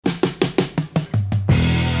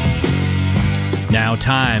Now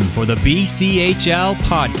time for the BCHL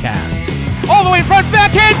podcast. All the way front,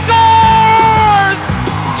 backhand, scores!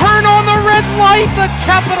 Turn on the red light, the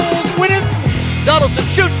Capitals win it. Donaldson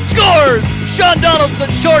shoots, scores! Sean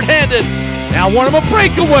Donaldson shorthanded. Now one of a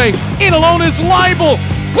breakaway. In alone is Leibel.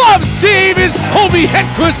 Glove save is Hobie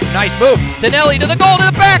Hedquist. Nice move. Tonelli to the goal,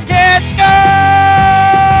 to the backhand, scores!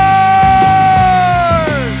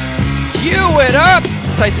 Cue it up.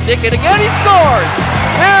 Tyson Dickett again, he scores!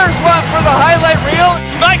 There's one for the highlight reel.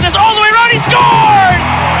 Magnus all the way around, he scores!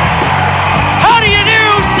 How do you do,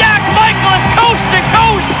 Zach Michaelis, coast to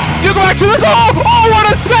coast? You go back to the goal. Oh, what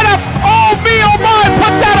a setup. Oh, me, oh, my.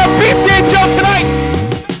 Put that on BCHL tonight.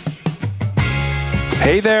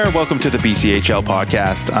 Hey there, welcome to the BCHL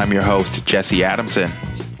podcast. I'm your host, Jesse Adamson.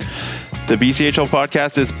 The BCHL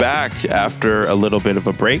podcast is back after a little bit of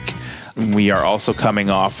a break. We are also coming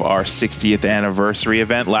off our 60th anniversary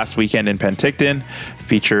event last weekend in Penticton,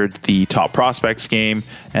 featured the Top Prospects game,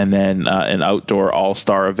 and then an outdoor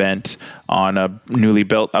all-star event on a newly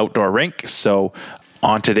built outdoor rink. So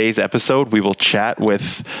on today's episode, we will chat with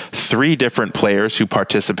 3 different players who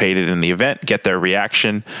participated in the event, get their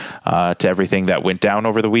reaction to everything that went down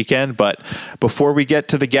over the weekend. But before we get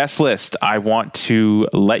to the guest list, I want to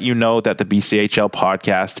let you know that the BCHL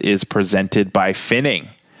podcast is presented by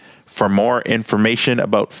Finning. For more information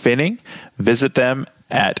about Finning, visit them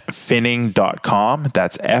at finning.com.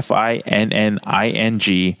 That's FINNING.com.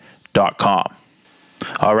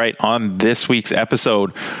 All right, on this week's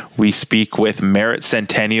episode, we speak with Merritt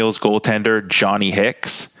Centennials goaltender Johnny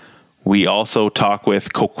Hicks. We also talk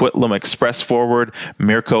with Coquitlam Express forward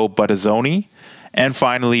Mirko Buttazzoni. And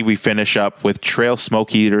finally, we finish up with Trail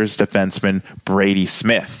Smoke Eaters defenseman Brady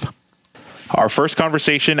Smith. Our first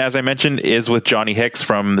conversation, as I mentioned, is with Johnny Hicks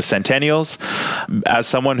from the Centennials. As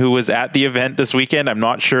someone who was at the event this weekend, I'm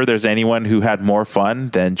not sure there's anyone who had more fun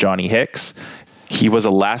than Johnny Hicks. He was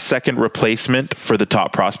a last-second replacement for the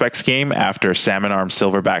Top Prospects game after Salmon Arm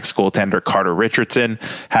Silverbacks goaltender Carter Richardson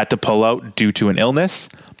had to pull out due to an illness.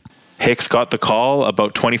 Hicks got the call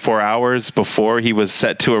about 24 hours before he was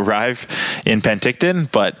set to arrive in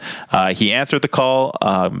Penticton, but he answered the call,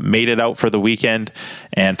 made it out for the weekend,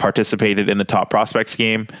 and participated in the Top Prospects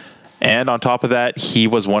game. And on top of that, he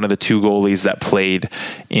was one of the 2 goalies that played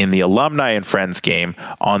in the Alumni and Friends game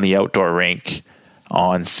on the outdoor rink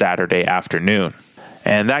on Saturday afternoon.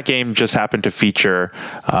 And that game just happened to feature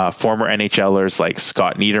former NHLers like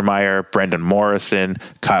Scott Niedermayer, Brendan Morrison,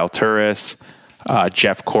 Kyle Turris,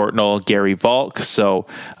 Jeff Courtnall, Gary Valk. So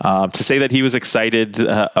to say that he was excited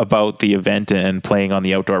about the event and playing on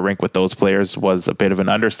the outdoor rink with those players was a bit of an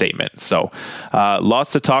understatement. So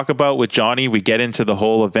lots to talk about with Johnny. We get into the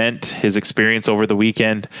whole event, his experience over the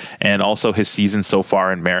weekend, and also his season so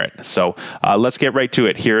far in Merritt. So let's get right to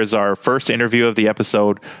it. Here is our first interview of the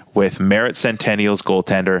episode with Merritt Centennials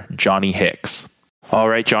goaltender Johnny Hicks. All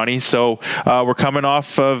right, Johnny. So we're coming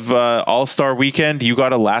off of All-Star Weekend. You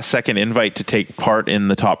got a last-second invite to take part in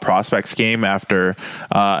the Top Prospects game after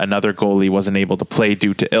another goalie wasn't able to play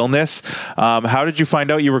due to illness. How did you find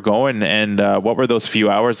out you were going, and what were those few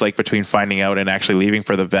hours like between finding out and actually leaving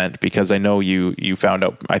for the event? Because I know you found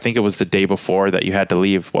out, I think it was the day before that you had to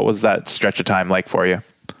leave. What was that stretch of time like for you?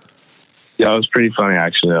 Yeah, it was pretty funny,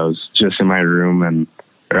 actually. I was just in my room, and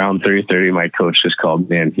around 3:30, my coach just called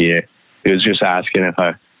me, and he was just asking if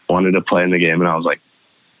I wanted to play in the game. And I was like,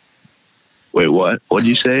 wait, what? What'd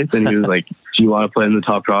you say? Then he was like, do you want to play in the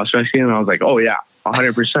Top Prospects game? And I was like, oh yeah,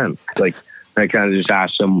 100%. Like, I kind of just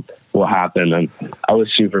asked him what happened. And I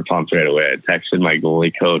was super pumped right away. I texted my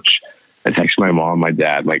goalie coach. I texted my mom, my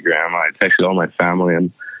dad, my grandma. I texted all my family,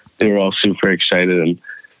 and they were all super excited. And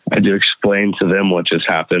I had to explain to them what just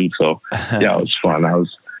happened. So yeah, it was fun.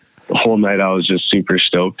 The whole night I was just super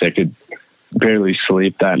stoked. I could barely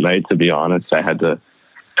sleep that night, to be honest. I had to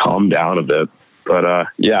calm down a bit, but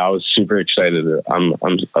yeah, I was super excited. I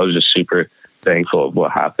was just super thankful of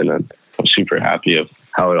what happened, and I'm super happy of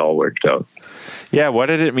how it all worked out. Yeah, what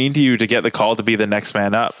did it mean to you to get the call to be the next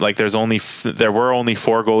man up? Like, there were only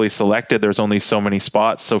 4 goalies selected. There's only so many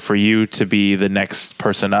spots. So for you to be the next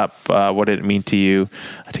person up, what did it mean to you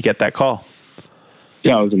to get that call?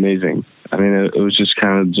 Yeah, it was amazing. I mean, it was just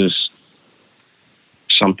kind of just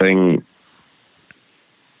something.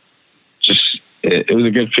 It was a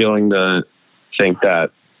good feeling to think that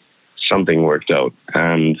something worked out,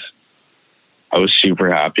 and I was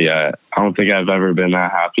super happy. I don't think I've ever been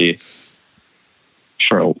that happy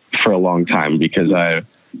for a long time, because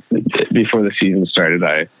before the season started,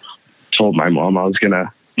 I told my mom I was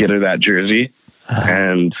gonna get her that jersey,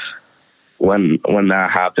 and when that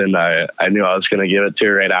happened, I knew I was gonna give it to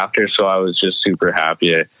her right after. So I was just super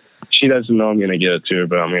happy. she doesn't know I'm going to give it to her,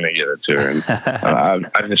 but I'm going to give it to her.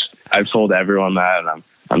 And I've told everyone that, and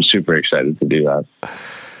I'm super excited to do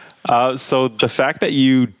that. So the fact that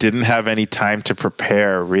you didn't have any time to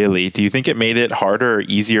prepare, really, do you think it made it harder or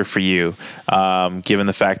easier for you, given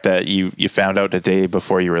the fact that you found out the day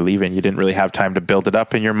before you were leaving? You didn't really have time to build it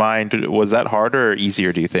up in your mind. Was that harder or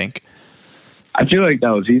easier, do you think? I feel like that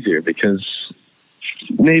was easier because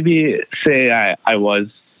maybe say I was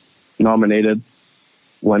nominated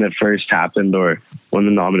when it first happened or when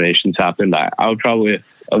the nominations happened, I would probably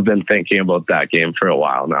have been thinking about that game for a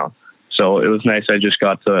while now. So it was nice. I just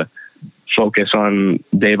got to focus on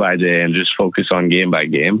day by day and just focus on game by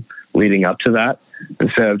game leading up to that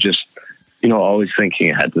instead of just, always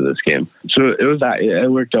thinking ahead to this game. So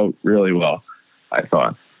it worked out really well, I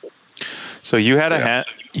thought. So you had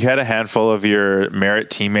a handful of your Merit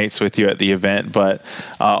teammates with you at the event, but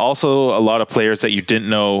also a lot of players that you didn't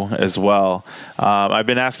know as well. I've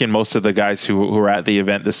been asking most of the guys who were at the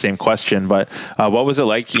event the same question, but what was it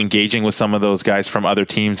like engaging with some of those guys from other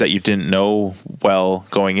teams that you didn't know well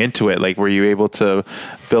going into it? Like, were you able to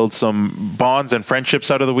build some bonds and friendships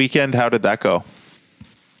out of the weekend? How did that go?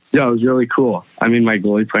 Yeah, it was really cool. I mean, my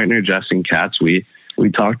goalie partner, Justin Katz, we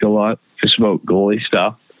talked a lot just about goalie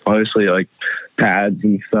stuff. Obviously, like pads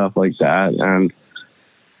and stuff like that. And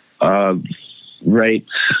right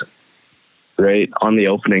on the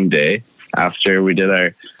opening day, after we did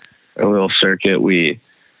our little circuit, we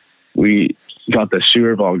got the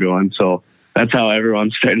sewer ball going. So that's how everyone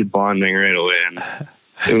started bonding right away. And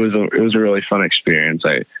it was a really fun experience.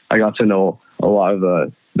 I got to know a lot of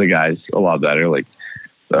the guys a lot better. Like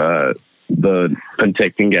the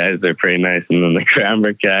Penticton guys, they're pretty nice, and then the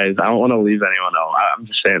Cranbrook guys. I don't want to leave anyone out. I'm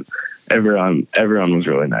just saying, everyone was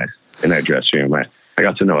really nice in our dressing room. I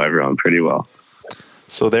got to know everyone pretty well.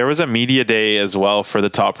 So there was a media day as well for the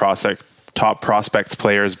top prospects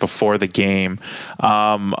players before the game.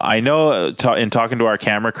 I know in talking to our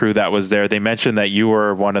camera crew that was there, they mentioned that you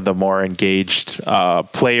were one of the more engaged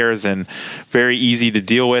players and very easy to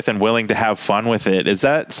deal with and willing to have fun with it. Is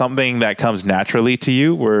that something that comes naturally to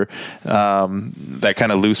you, where that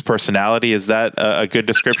kind of loose personality? Is that a good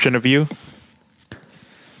description of you?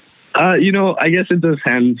 I guess it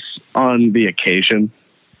depends on the occasion.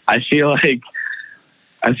 I feel like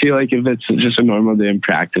if it's just a normal day in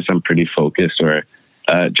practice, I'm pretty focused, or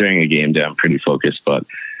during a game day, I'm pretty focused. But,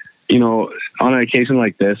 on an occasion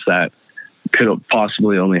like this, that could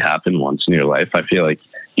possibly only happen once in your life. I feel like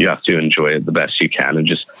you have to enjoy it the best you can and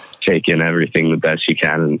just take in everything the best you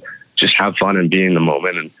can and just have fun and be in the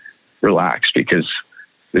moment and relax, because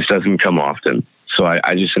this doesn't come often. So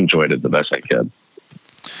I just enjoyed it the best I could.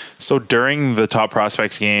 So during the Top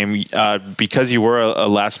Prospects game, because you were a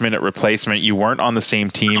last-minute replacement, you weren't on the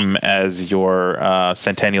same team as your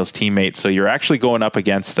Centennials teammates, so you're actually going up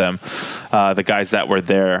against them, the guys that were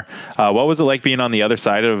there. What was it like being on the other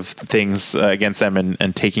side of things against them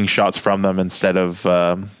and taking shots from them instead of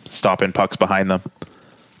stopping pucks behind them?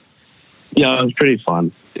 Yeah, it was pretty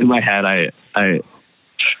fun. In my head,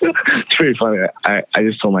 it's pretty funny. I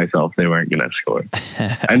just told myself they weren't going to score.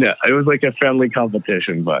 I know it was like a friendly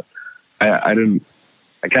competition, but I didn't.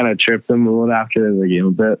 I kind of tripped them a little after the game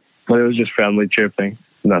a bit, but it was just friendly tripping,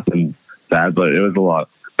 nothing bad. But it was a lot.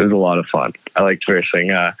 It was a lot of fun. I liked versing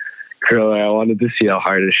Curler. I wanted to see how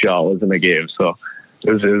hard his shot was in the game, so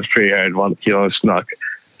it was pretty hard.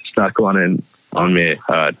 Snuck one in on me,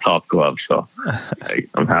 top glove. So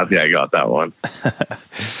I'm happy I got that one.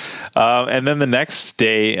 And then the next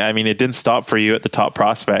day, I mean, it didn't stop for you at the Top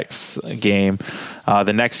Prospects game.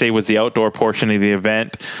 The next day was the outdoor portion of the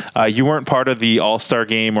event. You weren't part of the All-Star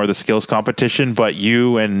game or the skills competition, but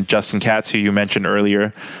you and Justin Katz, who you mentioned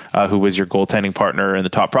earlier, who was your goaltending partner in the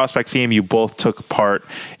Top Prospects game, you both took part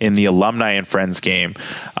in the Alumni and Friends game.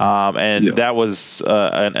 That was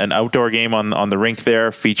an outdoor game on the rink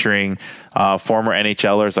there, featuring former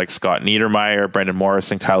NHLers like Scott Niedermayer, Brendan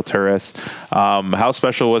Morris, and Kyle Turris. How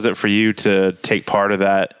special was it for you to take part in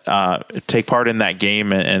that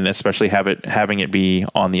game, and especially having it be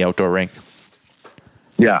on the outdoor rink?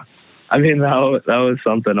 Yeah, I mean that was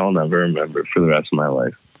something I'll never remember for the rest of my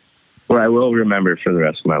life, or I will remember for the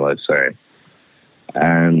rest of my life. Sorry,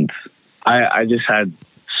 and I just had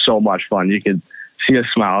so much fun. You could see a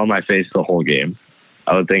smile on my face the whole game.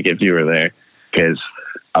 I would think if you were there, because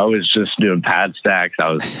I was just doing pad stacks. I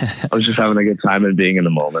was just having a good time and being in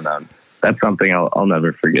the moment. That's something I'll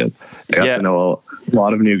never forget. I got to know a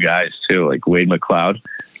lot of new guys too, like Wade McLeod.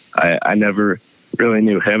 I never really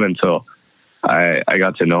knew him until I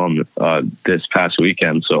got to know him this past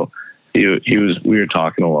weekend. So we were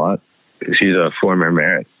talking a lot. He's a former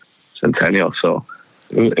Merit Centennial, so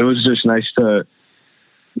it was just nice to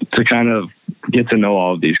to kind of get to know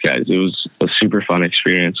all of these guys. It was a super fun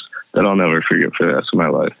experience that I'll never forget for the rest of my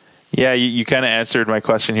life. Yeah, you kind of answered my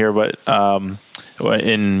question here, but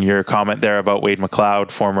in your comment there about Wade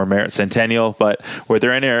McLeod, former Merritt Centennial, but were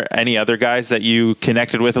there any other guys that you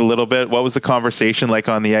connected with a little bit? What was the conversation like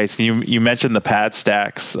on the ice? You mentioned the pad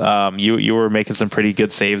stacks. You were making some pretty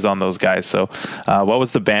good saves on those guys. So what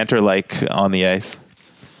was the banter like on the ice?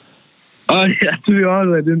 Yeah, to be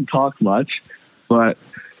honest, I didn't talk much, but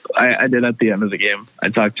I did at the end of the game. I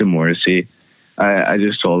talked to Morrissey. I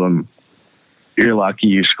just told him, "You're lucky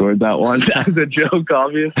you scored that one," as a joke,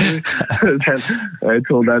 obviously. I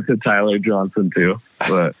told that to Tyler Johnson too,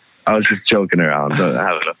 but I was just joking around, but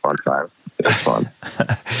having a fun time. It was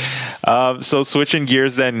fun. So switching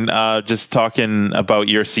gears then, just talking about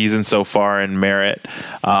your season so far in Merritt.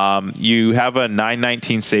 You have a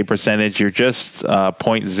 .919 save percentage. You're just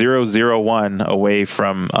 .001 away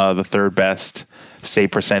from the third best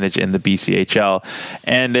save percentage in the BCHL,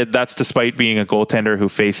 and that's despite being a goaltender who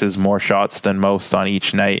faces more shots than most on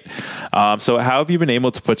each night. So how have you been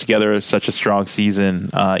able to put together such a strong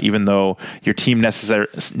season, even though your team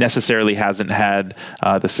necessarily hasn't had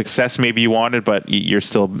the success maybe you wanted, but you're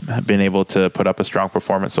still been able to put up a strong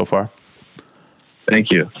performance so far?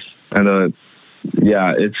 Thank you. And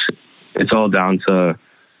yeah, it's all down to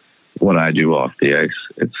what I do off the ice.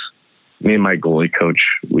 It's me and my goalie coach,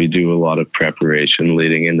 we do a lot of preparation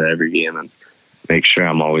leading into every game and make sure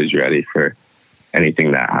I'm always ready for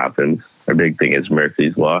anything that happens. Our big thing is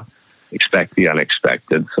Murphy's Law. Expect the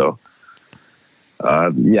unexpected. So,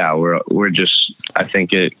 yeah, we're just, I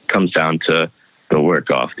think it comes down to the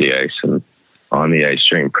work off the ice and on the ice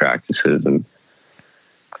during practices. And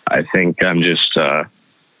I think I'm just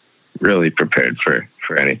really prepared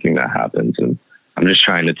for anything that happens. And I'm just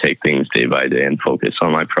trying to take things day by day and focus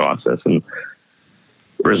on my process and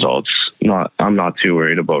results. I'm not too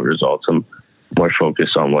worried about results. I'm more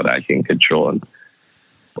focused on what I can control and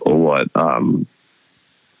what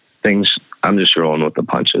things. I'm just rolling with the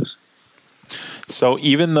punches. So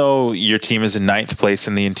even though your team is in 9th place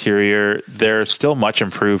in the interior, they're still much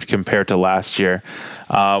improved compared to last year.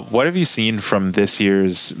 What have you seen from this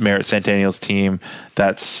year's Merritt Centennials team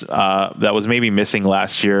that was maybe missing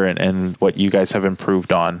last year, and what you guys have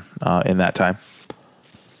improved on in that time?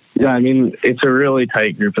 Yeah, I mean, it's a really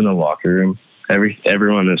tight group in the locker room.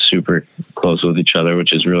 Everyone is super close with each other,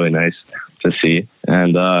 which is really nice to see.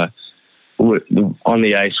 And on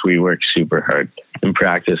the ice, we work super hard. In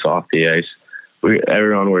practice, off the ice,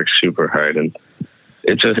 everyone works super hard, and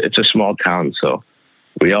it's a small town, so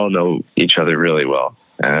we all know each other really well,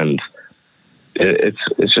 and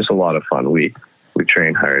it's just a lot of fun. We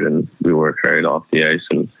train hard and we work hard off the ice,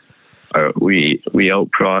 and we out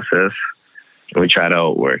process. We try to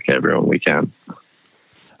outwork everyone we can.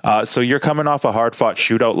 So you're coming off a hard-fought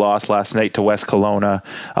shootout loss last night to West Kelowna.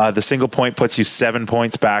 The single point puts you 7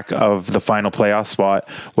 points back of the final playoff spot.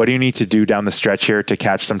 What do you need to do down the stretch here to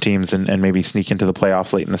catch some teams and maybe sneak into the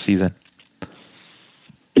playoffs late in the season?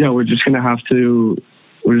 Yeah, we're just gonna have to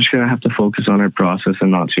focus on our process and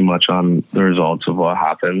not too much on the results of what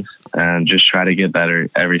happens, and just try to get better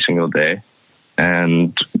every single day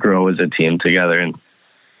and grow as a team together, and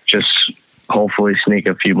just hopefully sneak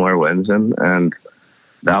a few more wins in, and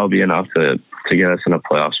that'll be enough to get us in a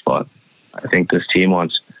playoff spot. I think this team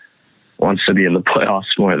wants to be in the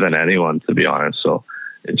playoffs more than anyone, to be honest. So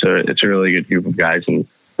it's a really good group of guys, and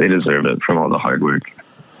they deserve it from all the hard work.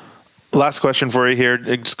 Last question for you here,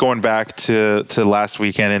 just going back to last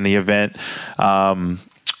weekend in the event.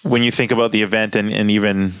 When you think about the event and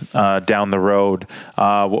even down the road,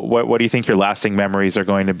 what do you think your lasting memories are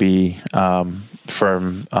going to be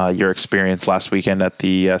from your experience last weekend at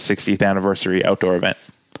the 60th anniversary outdoor event?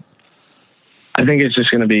 I think it's just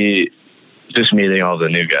going to be just meeting all the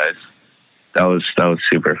new guys. That was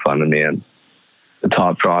super fun to me, and the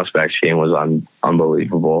top prospects game was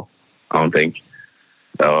unbelievable. I don't think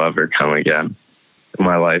that'll ever come again in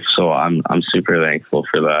my life, so I'm super thankful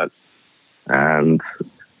for that. And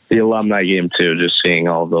the alumni game too, just seeing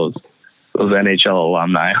all those NHL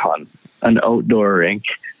alumni on an outdoor rink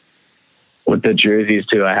with the jerseys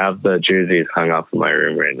too. I have the jerseys hung up in my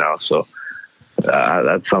room right now, so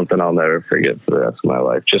that's something I'll never forget for the rest of my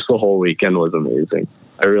life. Just the whole weekend was amazing.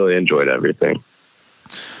 I really enjoyed everything.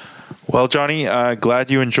 Well, Johnny, glad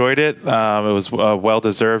you enjoyed it. It was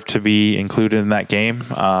well-deserved to be included in that game.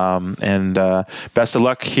 And best of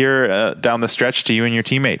luck here down the stretch to you and your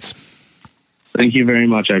teammates. Thank you very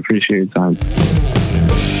much. I appreciate your time.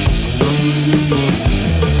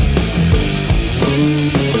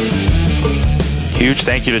 Huge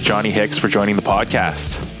thank you to Johnny Hicks for joining the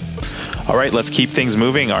podcast. All right, let's keep things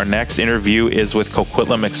moving. Our next interview is with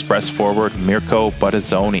Coquitlam Express forward Mirko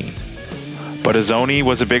Budazzoni. Budazzoni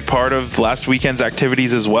was a big part of last weekend's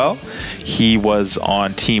activities as well. He was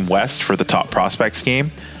on Team West for the Top Prospects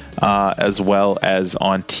game, as well as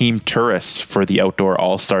on Team Turris for the Outdoor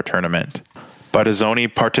All-Star Tournament.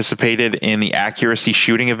 Budazzoni participated in the accuracy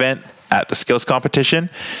shooting event at the skills competition.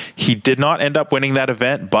 He did not end up winning that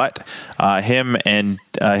event, but him and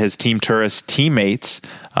his Team Turris teammates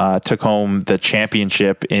took home the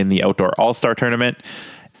championship in the Outdoor All-Star Tournament,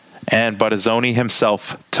 and Budazzoni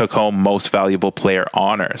himself took home Most Valuable Player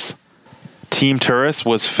honors. Team Turris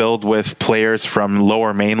was filled with players from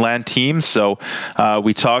Lower Mainland teams, so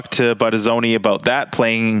we talked to Budazzoni about that,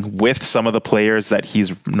 playing with some of the players that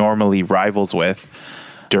he's normally rivals with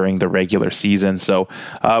during the regular season. So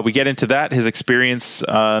we get into that, his experience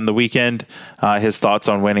on the weekend, his thoughts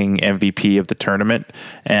on winning MVP of the tournament,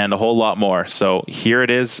 and a whole lot more. So here it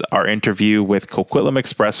is, our interview with Coquitlam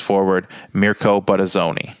Express forward Mirko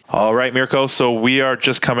Budazzoni. All right, Mirko, so we are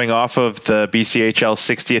just coming off of the BCHL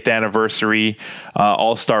 60th anniversary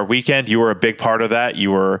All-Star weekend. You were a big part of that.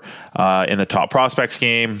 You were in the Top Prospects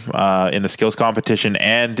game, in the skills competition,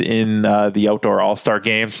 and in the Outdoor All-Star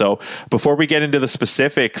game. So before we get into the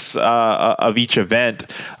specifics of each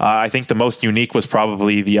event, I think the most unique was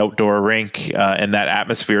probably the outdoor rink and that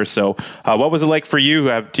atmosphere. So what was it like for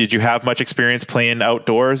you? Did you have much experience playing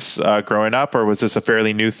outdoors growing up, or was this a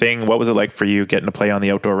fairly new thing? What was it like for you getting to play on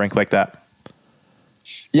the outdoor rink like that?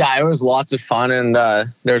 Yeah, it was lots of fun, and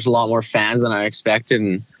there's a lot more fans than I expected.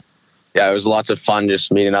 And yeah, it was lots of fun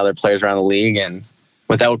just meeting other players around the league. And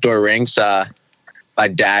with outdoor rinks, my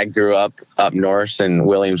dad grew up north in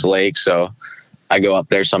Williams Lake, so I go up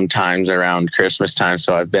there sometimes around Christmas time.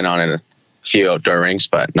 So I've been on a few outdoor rinks,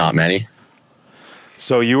 but not many.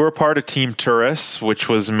 So you were part of Team Turris, which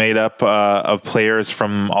was made up of players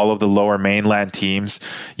from all of the Lower Mainland teams.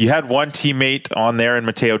 You had one teammate on there in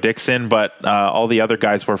Mateo Dixon, but all the other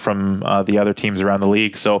guys were from the other teams around the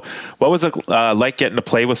league. So what was it like getting to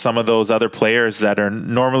play with some of those other players that are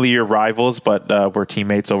normally your rivals, but were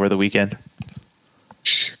teammates over the weekend?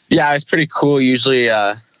 Yeah, it's pretty cool. Usually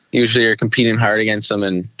you're competing hard against them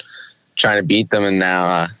and trying to beat them, and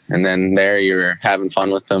now and then there you're having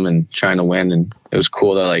fun with them and trying to win, and it was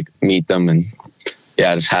cool to like meet them and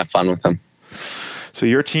yeah, just have fun with them. So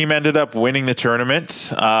your team ended up winning the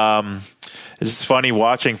tournament. It's funny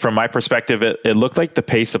watching from my perspective. It looked like the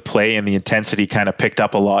pace of play and the intensity kind of picked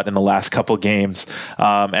up a lot in the last couple games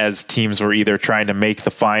as teams were either trying to make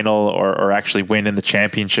the final or actually win in the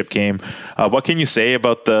championship game. What can you say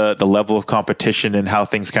about the level of competition and how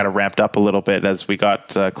things kind of ramped up a little bit as we got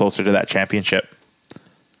closer to that championship?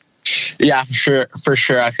 Yeah, for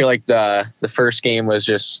sure. I feel like the first game was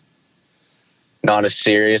just not as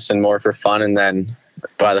serious and more for fun, and then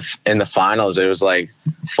in the finals it was like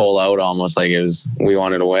full out, almost like we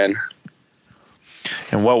wanted to win.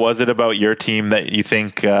 And what was it about your team that you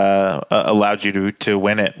think allowed you to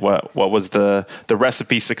win it? What was the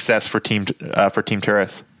recipe success for Team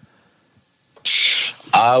Turris?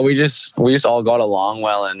 We just all got along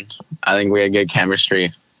well, and I think we had good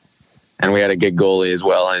chemistry, and we had a good goalie as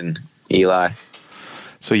well in Eli.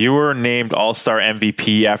 So you were named All-Star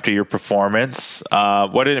MVP after your performance.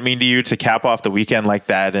 What did it mean to you to cap off the weekend like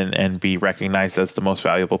that and be recognized as the most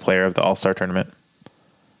valuable player of the All-Star tournament?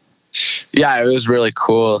 Yeah, it was really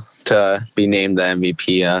cool to be named the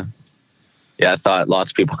MVP. I thought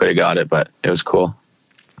lots of people could have got it, but it was cool.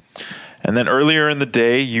 And then earlier in the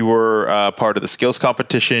day, you were part of the skills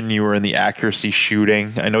competition. You were in the accuracy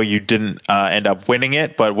shooting. I know you didn't end up winning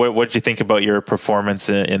it, but what did you think about your performance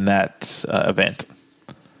in that event?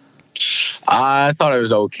 I thought it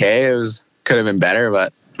was okay. Could have been better,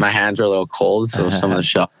 but my hands were a little cold, so some of the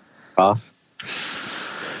shots off.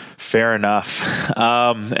 Fair enough.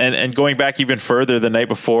 And going back even further, the night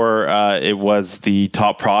before, it was the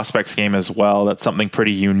Top Prospects game as well. That's something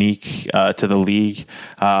pretty unique to the league.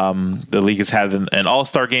 The league has had an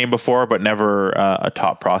All-Star game before, but never a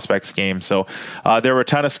Top Prospects game. So there were a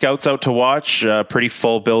ton of scouts out to watch, pretty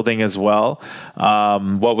full building as well.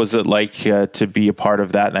 What was it like to be a part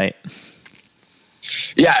of that night?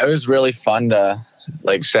 Yeah, it was really fun to,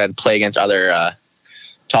 like I said, play against other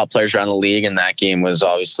top players around the league, and that game was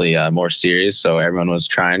obviously more serious, so everyone was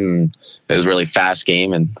trying, and it was a really fast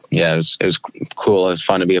game, and yeah, it was cool. It was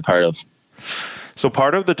fun to be a part of. So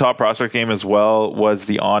part of the Top Prospect game as well was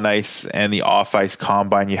the on-ice and the off-ice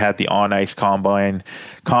combine. You had the on-ice combine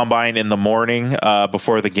in the morning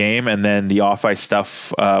before the game, and then the off-ice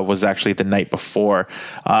stuff was actually the night before.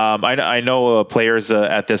 I know players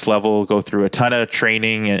at this level go through a ton of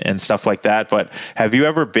training and stuff like that, but have you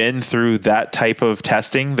ever been through that type of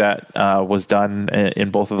testing that was done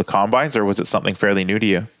in both of the combines, or was it something fairly new to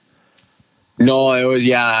you? No, it was,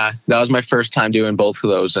 that was my first time doing both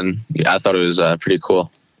of those, and I thought it was pretty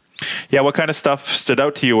cool. Yeah, what kind of stuff stood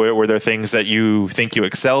out to you? Were there things that you think you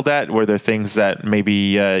excelled at? Were there things that maybe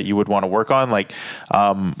you would want to work on? Like,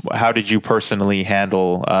 how did you personally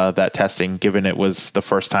handle that testing, given it was the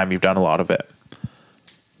first time you've done a lot of it?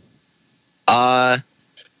 I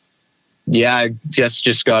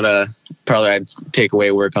just gotta I'd take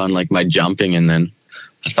away work on like my jumping, and then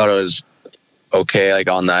I thought it was okay, like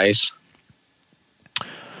on the ice.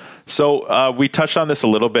 So we touched on this a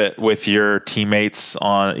little bit with your teammates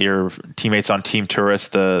on Team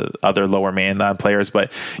Tourist, the other Lower Mainland players,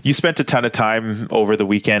 but you spent a ton of time over the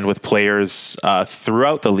weekend with players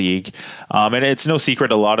throughout the league. And it's no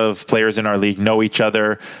secret a lot of players in our league know each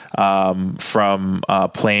other from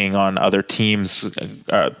playing on other teams,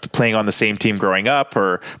 playing on the same team growing up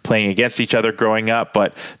or playing against each other growing up.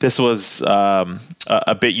 But this was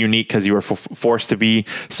a bit unique because you were forced to be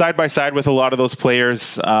side by side with a lot of those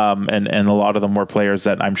players. And a lot of them were players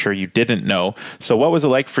that I'm sure you didn't know. So what was it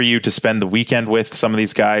like for you to spend the weekend with some of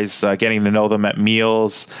these guys, getting to know them at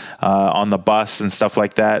meals, on the bus and stuff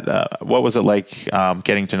like that? What was it like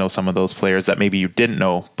getting to know some of those players that maybe you didn't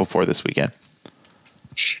know before this weekend?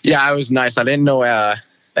 Yeah, it was nice. I didn't know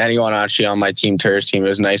anyone actually on my Team Tourist team. It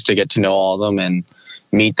was nice to get to know all of them and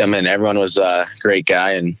meet them, and everyone was a great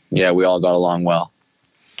guy, and we all got along well.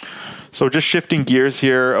 So just shifting gears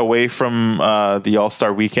here away from the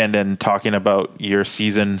All-Star weekend and talking about your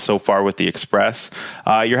season so far with the Express.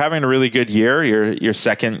 You're having a really good year. Your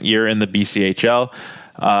second year in the BCHL.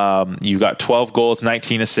 You've got 12 goals,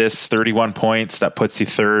 19 assists, 31 points. That puts you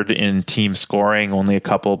third in team scoring, only a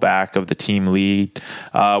couple back of the team lead.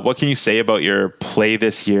 What can you say about your play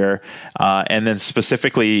this year? And then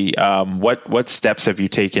specifically, what steps have you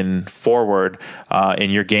taken forward in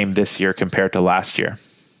your game this year compared to last year?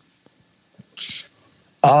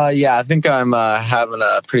 I think I'm having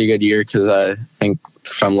a pretty good year because I think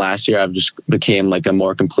from last year I've just became like a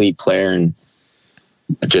more complete player and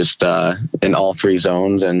just in all three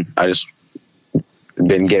zones, and I just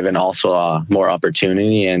been given also more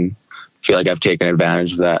opportunity and feel like I've taken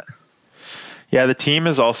advantage of that. Yeah, the team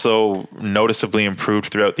has also noticeably improved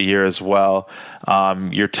throughout the year as well.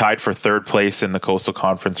 You're tied for third place in the Coastal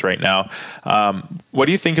Conference right now. What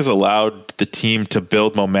do you think has allowed the team to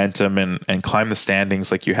build momentum and climb the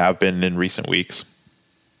standings like you have been in recent weeks?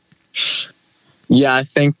 Yeah, I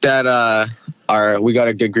think that we got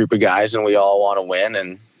a good group of guys and we all want to win.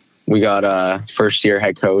 And we got a first-year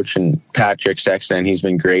head coach and Patrick Sexton. He's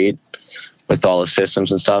been great with all the systems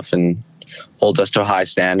and stuff and holds us to a high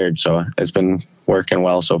standard. So it's been working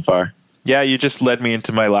well so far. Yeah, you just led me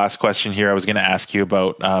into my last question here. I was going to ask you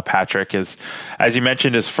about Patrick. As you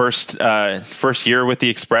mentioned, his first year with the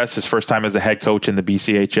Express, his first time as a head coach in the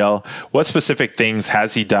BCHL. What specific things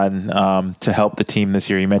has he done to help the team this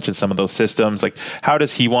year? You mentioned some of those systems. Like, how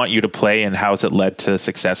does he want you to play, and how has it led to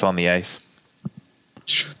success on the ice?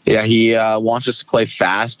 Yeah, he wants us to play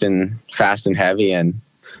fast and heavy, and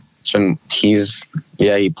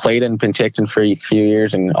he played in Penticton for a few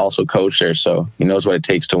years and also coached there, so he knows what it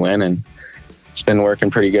takes to win, and it's been working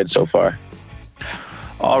pretty good so far.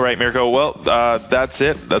 All right, Mirko. Well, that's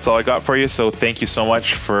it. That's all I got for you. So thank you so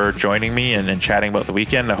much for joining me and chatting about the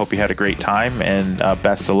weekend. I hope you had a great time, and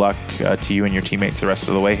best of luck to you and your teammates the rest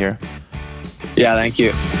of the way here. Yeah, thank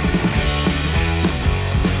you.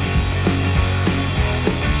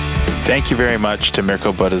 Thank you very much to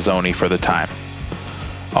Mirko Buttazzoni for the time.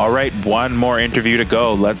 All right, one more interview to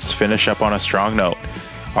go. Let's finish up on a strong note.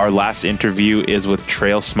 Our last interview is with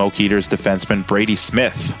Trail Smoke Eaters defenseman Brady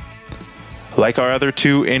Smith. Like our other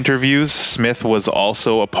two interviews, Smith was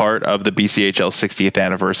also a part of the BCHL 60th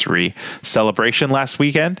anniversary celebration last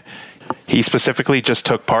weekend. He specifically just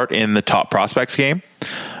took part in the Top Prospects game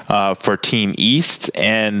for Team East,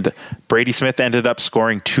 and Brady Smith ended up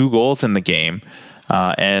scoring 2 goals in the game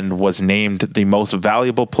and was named the most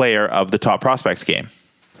valuable player of the Top Prospects game.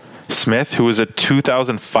 Smith, who is a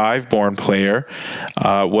 2005-born player,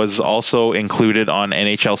 was also included on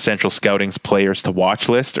NHL Central Scouting's Players to Watch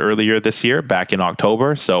list earlier this year, back in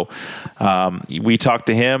October. So we talked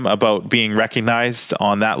to him about being recognized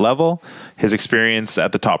on that level, his experience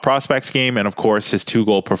at the Top Prospects game, and, of course, his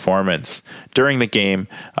 2-goal performance during the game,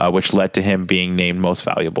 which led to him being named Most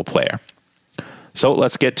Valuable Player. So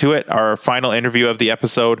let's get to it. Our final interview of the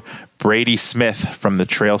episode, Brady Smith from the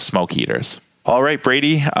Trail Smoke Eaters. All right,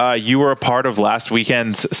 Brady, you were a part of last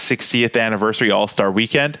weekend's 60th anniversary All-Star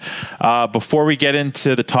Weekend. Before we get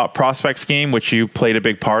into the Top Prospects game, which you played a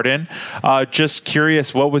big part in, just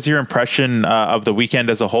curious, what was your impression of the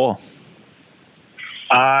weekend as a whole?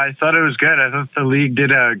 I thought it was good. I thought the league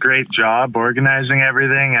did a great job organizing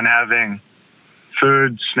everything and having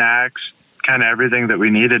food, snacks, kind of everything that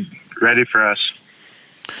we needed ready for us.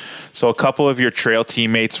 So a couple of your Trail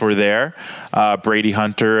teammates were there, Brady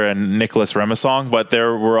Hunter and Nicholas Remisong, but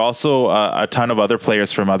there were also a ton of other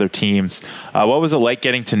players from other teams. What was it like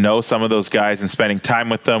getting to know some of those guys and spending time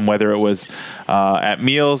with them, whether it was at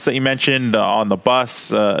meals that you mentioned, on the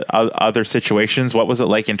bus, other situations? What was it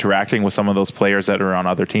like interacting with some of those players that are on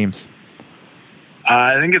other teams?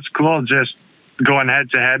 I think it's cool just going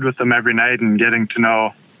head-to-head with them every night and getting to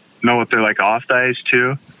know what they're like off the ice,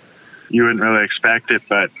 too. You wouldn't really expect it,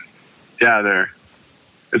 but yeah,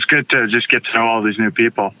 it's good to just get to know all these new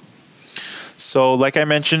people. So like I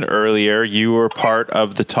mentioned earlier, you were part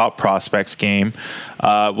of the Top Prospects game.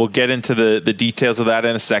 We'll get into the details of that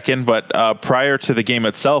in a second, but prior to the game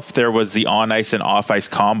itself, there was the on-ice and off-ice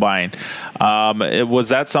combine. Was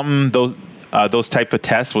that something, those type of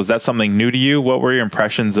tests, was that something new to you? What were your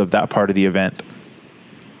impressions of that part of the event?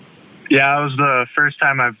 Yeah, it was the first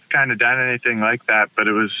time I've kind of done anything like that, but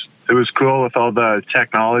it was cool with all the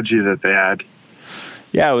technology that they had.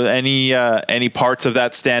 Yeah, any parts of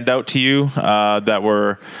that stand out to you that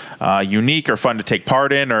were unique or fun to take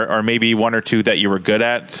part in, or maybe one or two that you were good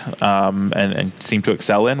at and seemed to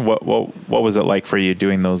excel in? What was it like for you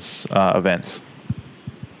doing those events?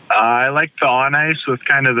 I liked the on ice with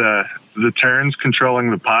kind of the turns,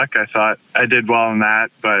 controlling the puck. I thought I did well in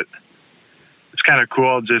that, but it's kind of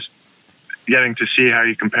cool just getting to see how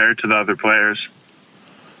you compare to the other players.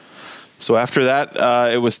 So after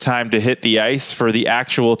that, it was time to hit the ice for the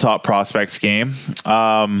actual Top Prospects game.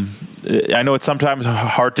 I know it's sometimes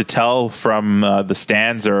hard to tell from the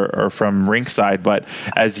stands or from rinkside, but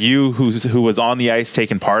as you, who was on the ice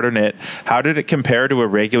taking part in it, how did it compare to a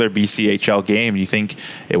regular BCHL game? Do you think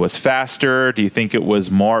it was faster? Do you think it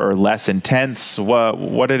was more or less intense?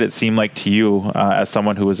 What did it seem like to you as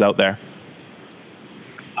someone who was out there?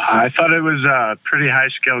 I thought it was a pretty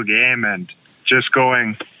high-skill game, and just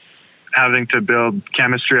having to build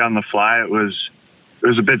chemistry on the fly, it was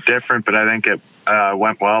a bit different, but I think it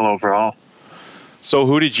went well overall. So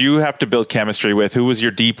who did you have to build chemistry with? Who was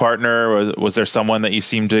your D partner? Was there someone that you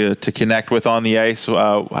seemed to connect with on the ice?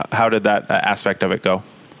 How did that aspect of it go?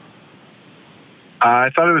 I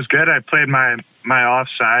thought it was good. I played my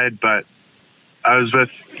offside, but I was with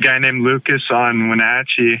a guy named Lucas on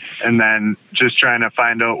Wenatchee, and then just trying to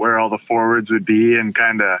find out where all the forwards would be and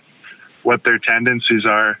kind of what their tendencies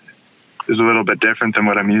are is a little bit different than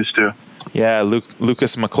what I'm used to. Yeah,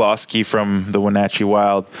 Lucas McCloskey from the Wenatchee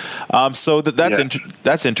Wild. So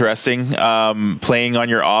that's interesting. Playing on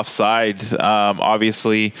your offside,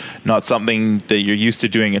 obviously not something that you're used to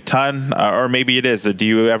doing a ton, or maybe it is. Do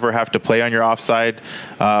you ever have to play on your offside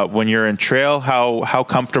when you're in trail? How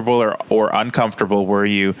comfortable or uncomfortable were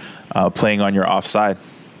you playing on your offside?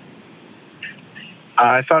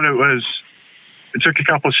 I thought it took a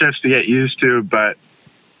couple shifts to get used to, but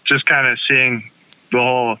just kind of seeing the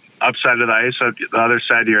whole upside of the ice, the other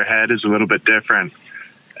side of your head is a little bit different,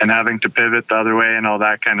 and having to pivot the other way and all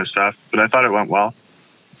that kind of stuff. But I thought it went well.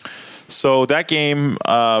 So that game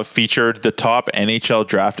featured the top NHL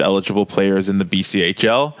draft eligible players in the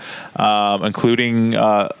BCHL, including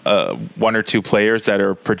one or two players that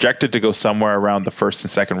are projected to go somewhere around the first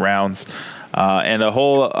and second rounds, and a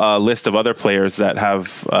whole list of other players that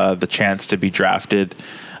have the chance to be drafted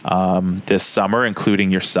this summer,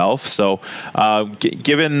 including yourself. So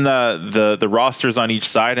given the rosters on each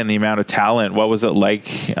side and the amount of talent, what was it like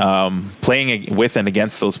playing with and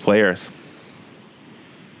against those players?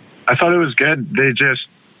 I thought it was good.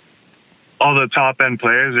 All the top end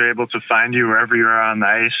players are able to find you wherever you are on the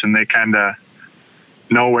ice, and they kind of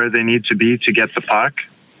know where they need to be to get the puck.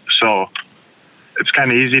 So it's kind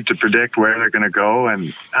of easy to predict where they're going to go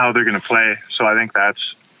and how they're going to play. So I think that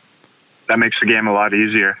makes the game a lot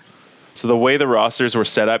easier. So the way the rosters were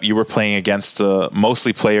set up, you were playing against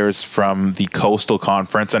mostly players from the Coastal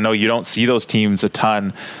Conference. I know you don't see those teams a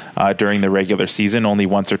ton during the regular season, only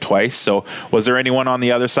once or twice. So was there anyone on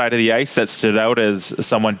the other side of the ice that stood out as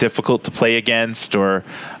someone difficult to play against, or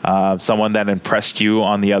someone that impressed you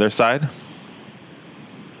on the other side?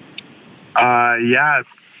 Yeah,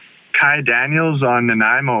 Kai Daniels on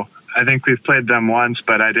Nanaimo. I think we've played them once,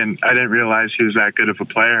 but I didn't realize he was that good of a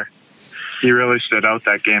player. He really stood out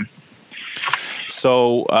that game.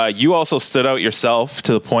 So you also stood out yourself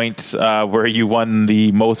to the point where you won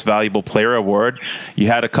the Most Valuable Player award. You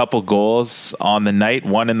had a couple goals on the night,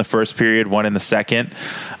 one in the first period, one in the second.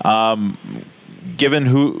 Given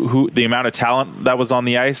who the amount of talent that was on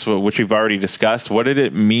the ice, which we've already discussed, what did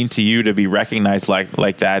it mean to you to be recognized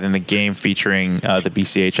like that in a game featuring the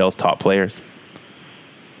BCHL's top players?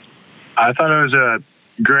 I thought it was a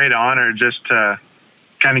great honor just to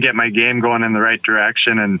kind of get my game going in the right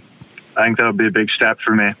direction, and I think that'll be a big step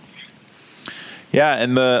for me. Yeah,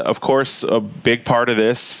 and of course, a big part of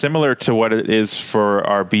this, similar to what it is for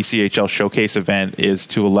our BCHL Showcase event, is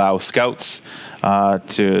to allow scouts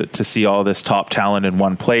to see all this top talent in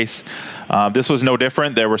one place. This was no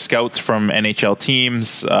different. There were scouts from NHL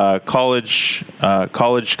teams,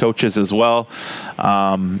 college coaches as well.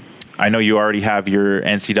 I know you already have your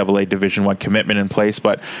NCAA Division I commitment in place,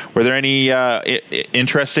 but were there any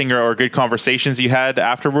interesting or good conversations you had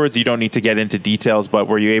afterwards? You don't need to get into details, but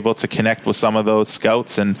were you able to connect with some of those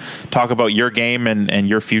scouts and talk about your game and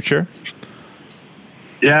your future?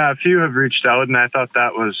 Yeah, a few have reached out, and I thought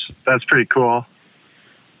that's pretty cool.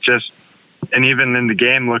 And even in the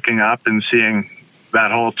game, looking up and seeing that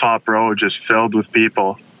whole top row just filled with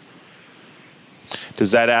people.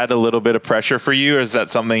 Does that add a little bit of pressure for you, or is that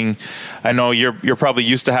something? I know you're probably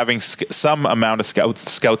used to having some amount of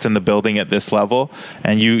scouts in the building at this level,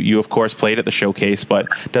 and you of course played at the Showcase. But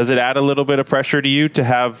does it add a little bit of pressure to you to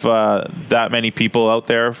have that many people out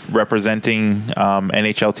there representing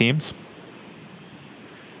NHL teams?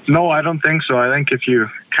 No, I don't think so. I think if you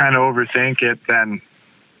kind of overthink it, then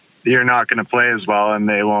you're not going to play as well, and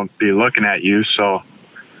they won't be looking at you. So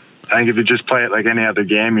I think if you just play it like any other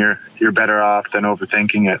game, you're better off than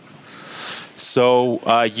overthinking it. So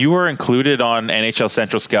you were included on NHL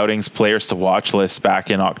Central Scouting's Players to Watch list back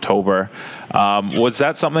in October. Was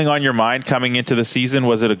that something on your mind coming into the season?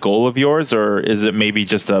 Was it a goal of yours, or is it maybe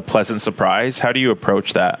just a pleasant surprise? How do you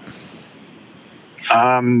approach that?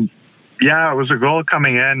 Yeah, it was a goal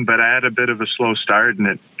coming in, but I had a bit of a slow start,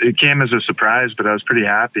 and it came as a surprise, but I was pretty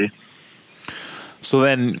happy. So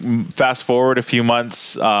then fast forward a few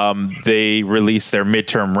months, they released their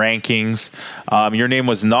midterm rankings. Your name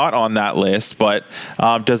was not on that list, but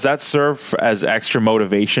does that serve as extra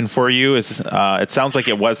motivation for you? It sounds like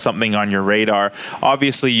it was something on your radar.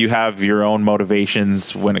 Obviously, you have your own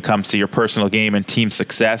motivations when it comes to your personal game and team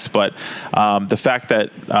success, but the fact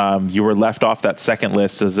that you were left off that second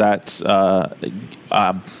list, does that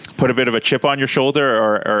put a bit of a chip on your shoulder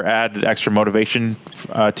or add extra motivation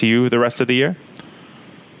to you the rest of the year?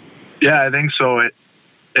 Yeah, I think so. It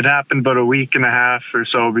happened about a week and a half or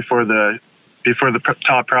so before the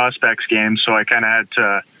top prospects game, so I kind of had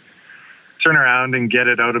to turn around and get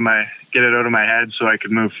it out of my head so I could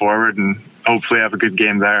move forward and hopefully have a good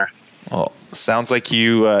game there. Well, sounds like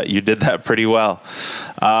you did that pretty well.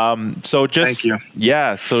 So just Thank you.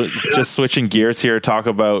 Yeah, so just switching gears here, talk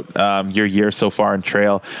about your year so far in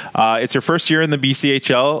trail. It's your first year in the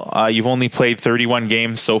BCHL. You've only played 31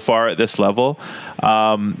 games so far at this level.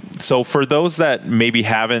 So for those that maybe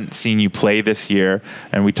haven't seen you play this year,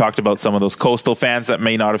 and we talked about some of those coastal fans that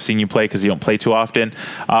may not have seen you play because you don't play too often,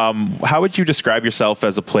 how would you describe yourself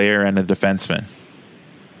as a player and a defenseman?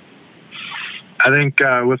 I think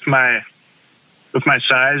with my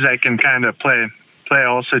size, I can kind of play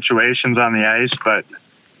all situations on the ice, but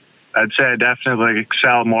I'd say I definitely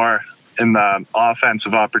excel more in the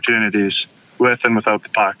offensive opportunities with and without the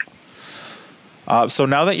puck. So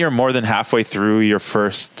now that you're more than halfway through your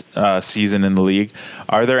first season in the league,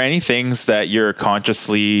 are there any things that you're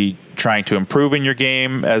consciously trying to improve in your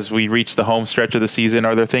game as we reach the home stretch of the season?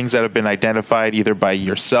 Are there things that have been identified either by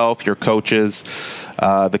yourself, your coaches,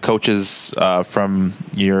 the coaches from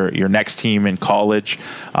your next team in college?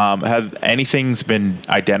 Have anything been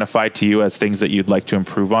identified to you as things that you'd like to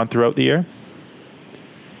improve on throughout the year?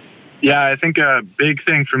 Yeah, I think a big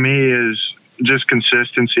thing for me is just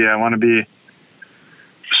consistency. I want to be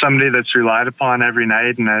somebody that's relied upon every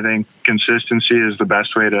night, and I think consistency is the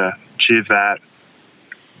best way to achieve that.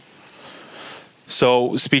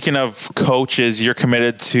 So speaking of coaches, you're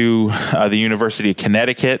committed to the University of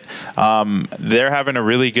Connecticut. They're having a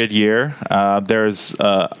really good year. There's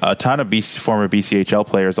a ton of former BCHL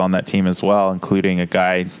players on that team as well, including a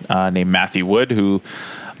guy named Matthew Wood, who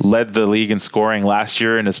led the league in scoring last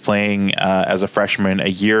year and is playing as a freshman a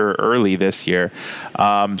year early this year.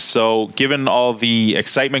 So given all the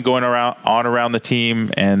excitement going around the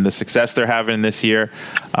team and the success they're having this year,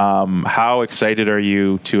 how excited are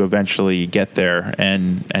you to eventually get there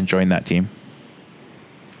and join that team?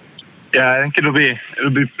 Yeah, I think it'll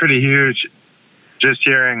be pretty huge. Just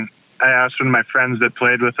hearing, I asked one of my friends that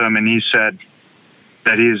played with him, and he said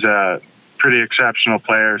that he's pretty exceptional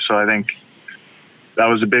player. So I think that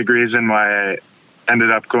was a big reason why I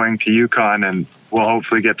ended up going to UConn, and we'll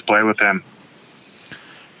hopefully get to play with him.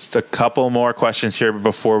 Just a couple more questions here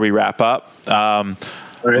before we wrap up.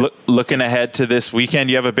 Looking ahead to this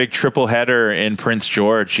weekend, you have a big triple header in Prince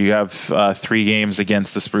George. You have 3 games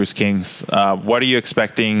against the Spruce Kings. What are you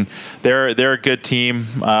expecting? They're a good team.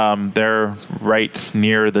 They're right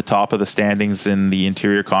near the top of the standings in the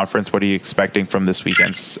Interior Conference. What are you expecting from this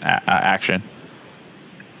weekend's action?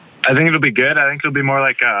 I think it'll be good. I think it'll be more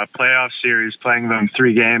like a playoff series, playing them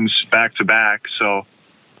 3 games back to back. So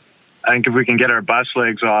I think if we can get our bus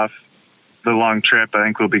legs off the long trip, I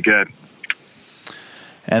think we'll be good.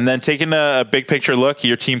 And then taking a big picture look,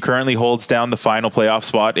 your team currently holds down the final playoff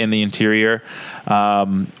spot in the Interior.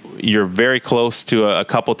 You're very close to a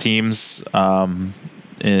couple teams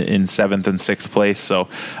in 7th and 6th place. So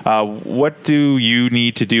what do you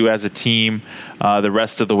need to do as a team the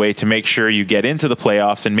rest of the way to make sure you get into the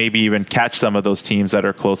playoffs and maybe even catch some of those teams that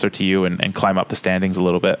are closer to you and climb up the standings a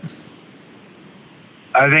little bit?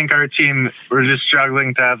 I think our team, we're just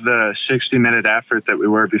struggling to have the 60-minute effort that we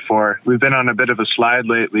were before. We've been on a bit of a slide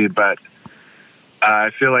lately, but I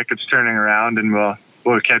feel like it's turning around, and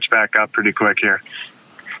we'll catch back up pretty quick here.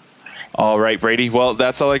 All right, Brady. Well,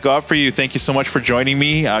 that's all I got for you. Thank you so much for joining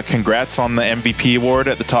me. Congrats on the MVP award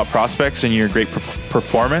at the Top Prospects and your great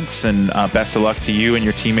performance, and best of luck to you and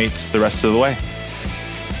your teammates the rest of the way.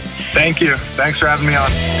 Thank you. Thanks for having me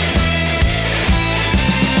on.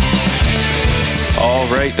 All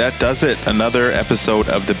right, that does it. Another episode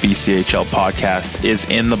of the BCHL podcast is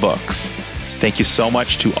in the books. Thank you so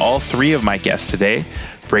much to all 3 of my guests today.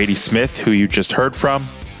 Brady Smith, who you just heard from,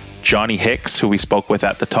 Johnny Hicks, who we spoke with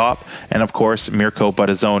at the top, and of course, Mirko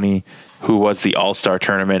Buttazzoni, who was the All-Star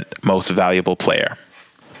Tournament Most Valuable Player.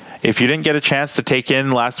 If you didn't get a chance to take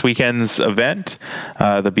in last weekend's event,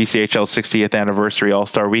 the BCHL 60th Anniversary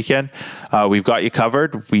All-Star Weekend, we've got you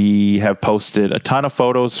covered. We have posted a ton of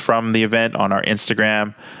photos from the event on our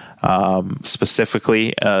Instagram,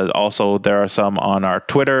 specifically. Also, there are some on our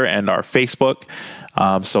Twitter and our Facebook.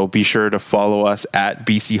 So be sure to follow us at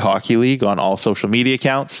BC Hockey League on all social media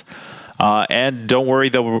accounts. And don't worry,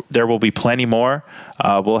 there will be plenty more.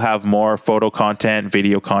 We'll have more photo content,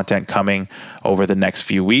 video content coming over the next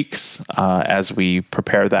few weeks as we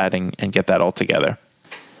prepare that and get that all together.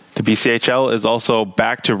 The BCHL is also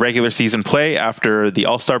back to regular season play after the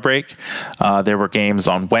All-Star break. There were games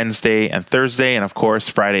on Wednesday and Thursday, and of course,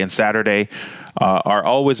 Friday and Saturday are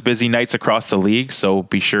always busy nights across the league, so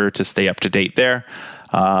be sure to stay up to date there.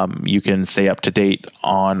 You can stay up to date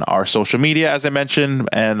on our social media, as I mentioned,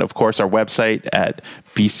 and of course our website at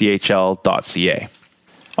bchl.ca.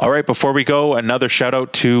 All right, before we go, another shout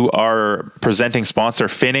out to our presenting sponsor,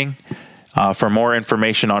 Finning. For more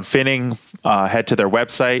information on Finning, head to their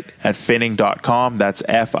website at finning.com. That's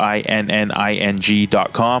FINNING.com.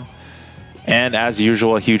 And as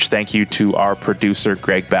usual, a huge thank you to our producer,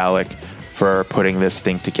 Greg Ballack, for putting this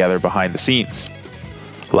thing together behind the scenes.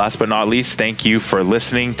 Last but not least, thank you for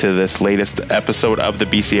listening to this latest episode of the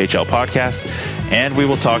BCHL podcast, and we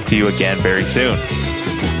will talk to you again very soon.